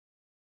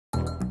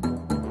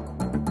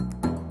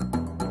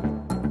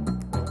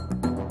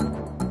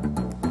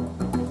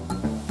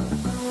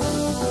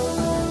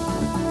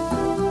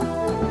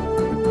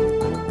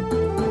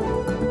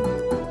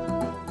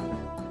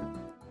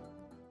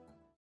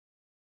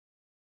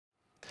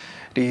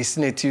The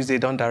Senate Tuesday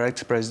don't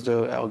direct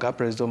President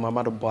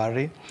Muhammadu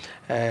Buhari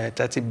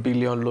 30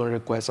 billion loan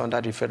request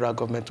under the federal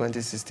government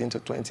 2016 to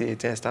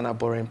 2018 external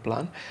borrowing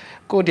plan.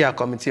 Go their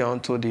committee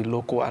onto the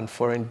local and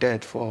foreign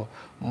debt for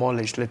more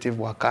legislative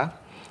worker.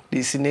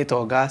 The Senator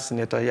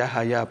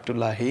Yahaya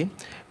Abdullahi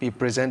will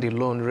present the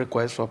loan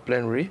request for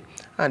plenary,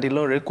 and the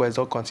loan request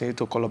will continue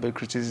to collaborate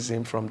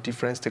criticism from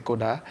different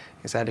stakeholders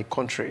inside the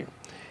country.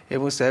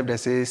 Even said, they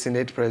say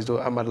Senate President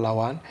Ahmad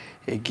Lawan,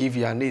 he give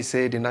Yanni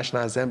say the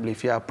National Assembly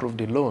if he approve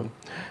the loan.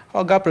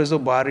 Oga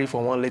President Buhari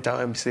for one later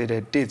on say the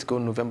date go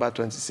November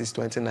 26,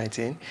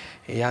 2019.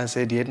 He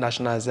said the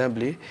National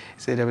Assembly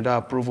said they will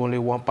approve only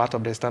one part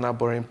of the standard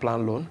borrowing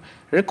plan loan.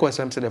 Request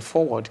them to the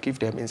forward give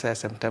them inside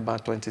September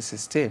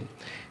 2016.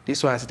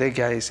 This one the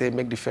guy say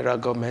make the federal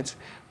government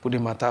put the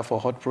matter for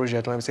hot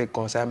project when say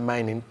concern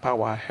mining,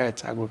 power,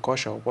 health,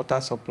 agriculture, water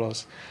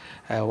surplus,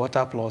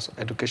 water plus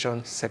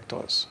education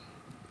sectors.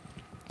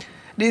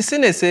 The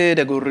Senate say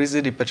they will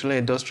revisit the Petroleum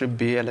Industry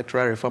Bill,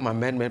 Electoral Reforms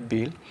Amendment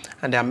Bill,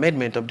 and the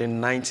amendment of the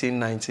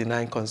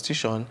 1999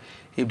 Constitution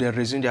if they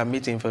resume their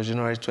meeting for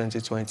January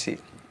 2020.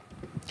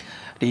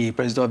 The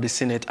President of the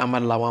Senate,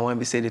 Ahmad Lawan, when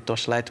we say the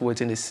torchlight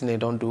waiting the Senate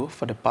don't do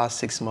for the past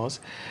 6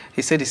 months,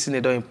 he said the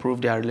Senate don't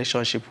improve their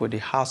relationship with the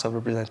House of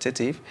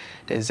Representatives,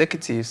 the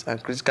executives,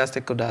 and critical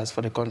stakeholders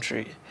for the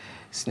country.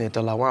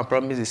 Senator Lawan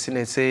promised the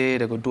Senate say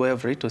they will do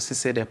everything to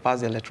see they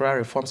pass the Electoral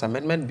Reforms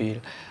Amendment Bill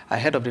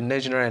ahead of the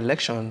next general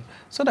election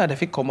so that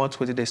if it come out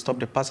with it, they stop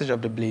the passage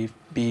of the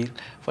bill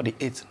for the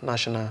 8th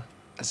National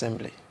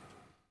Assembly.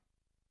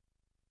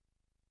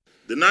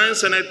 The 9th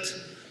Senate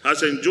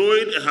has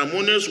enjoyed a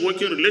harmonious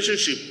working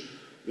relationship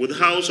with the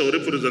House of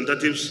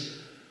Representatives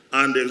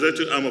and the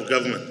executive arm of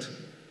government.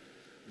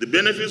 The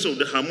benefits of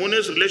the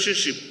harmonious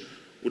relationship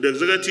with the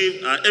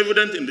executive are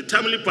evident in the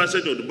timely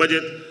passage of the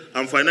budget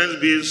and finance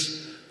bills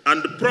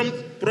and the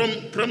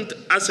prompt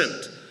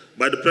assent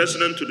by the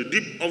President to the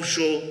Deep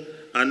Offshore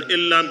and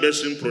Inland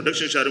Basin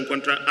Production Sharing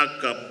Contract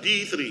Act Cap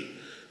D3,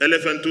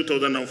 LFN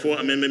 2004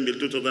 Amendment Bill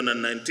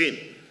 2019.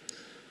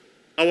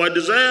 Our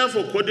desire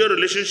for cordial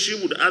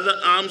relationship with other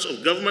arms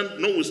of government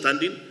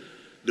notwithstanding,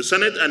 the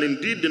Senate and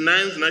indeed the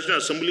 9th National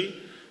Assembly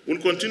will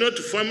continue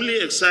to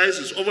firmly exercise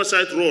its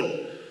oversight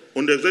role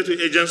on the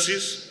executive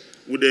agencies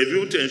with a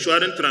view to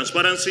ensuring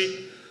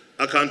transparency,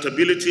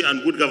 accountability,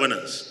 and good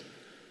governance.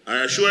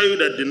 I assure you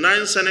that the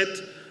 9th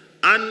Senate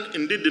and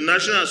indeed the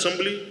National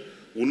Assembly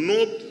will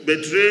not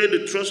betray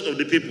the trust of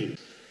the people.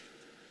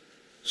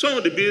 Some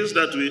of the bills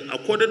that we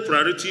accorded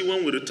priority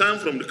when we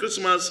returned from the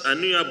Christmas and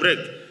New Year break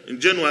in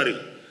January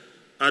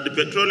are the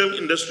Petroleum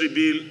Industry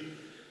Bill,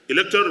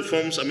 Electoral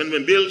Reforms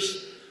Amendment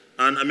Bills,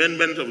 and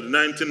amendment of the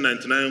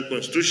 1999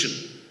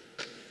 Constitution.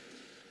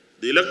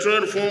 The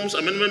Electoral Reforms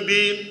Amendment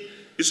Bill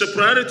is a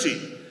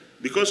priority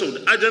because of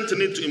the urgent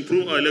need to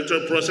improve our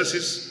electoral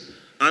processes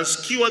and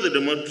secure the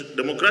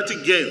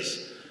democratic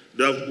gains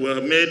that were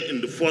made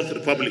in the Fourth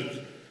Republic.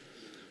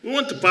 We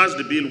want to pass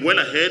the bill well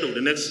ahead of the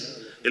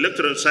next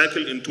electoral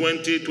cycle in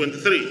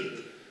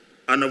 2023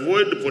 and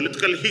avoid the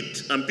political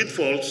heat and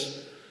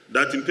pitfalls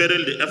that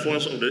imperil the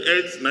efforts of the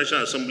 8th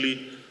National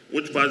Assembly,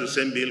 which passed the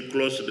same bill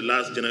close to the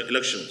last general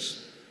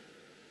elections.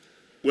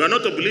 We are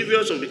not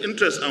oblivious of the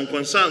interest and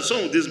concern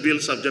some of these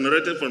bills have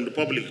generated from the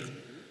public,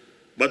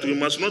 but we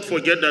must not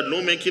forget that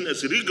lawmaking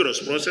is a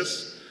rigorous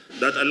process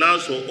that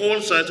allows for all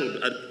sides of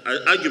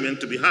the argument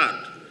to be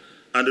heard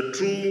and the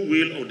true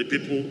will of the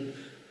people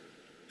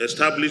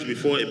established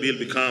before a bill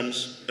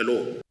becomes a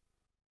law.